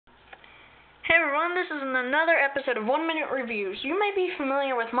Hey everyone, this is another episode of 1 Minute Reviews. You may be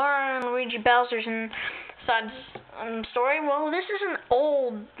familiar with Mario and Luigi Bowser's Inside story. Well, this is an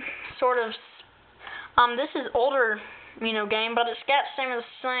old sort of, this is older, game, but it's got some of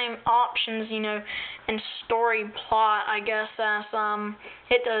the same options, and story plot, I guess, as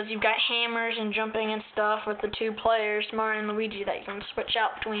it does. You've got hammers and jumping and stuff with the two players, Mario and Luigi, that you can switch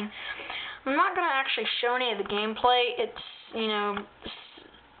out between. I'm not going to actually show any of the gameplay. It's,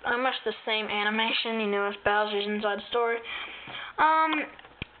 almost the same animation, as Bowser's Inside Story.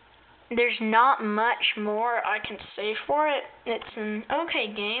 There's not much more I can say for it. It's an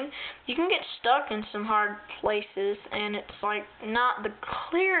okay game. You can get stuck in some hard places, and it's not the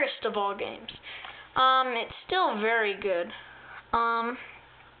clearest of all games. It's still very good.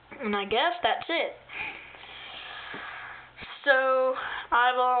 And I guess that's it. So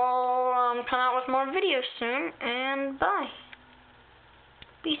I will come out with more videos soon, and bye.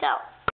 Peace out.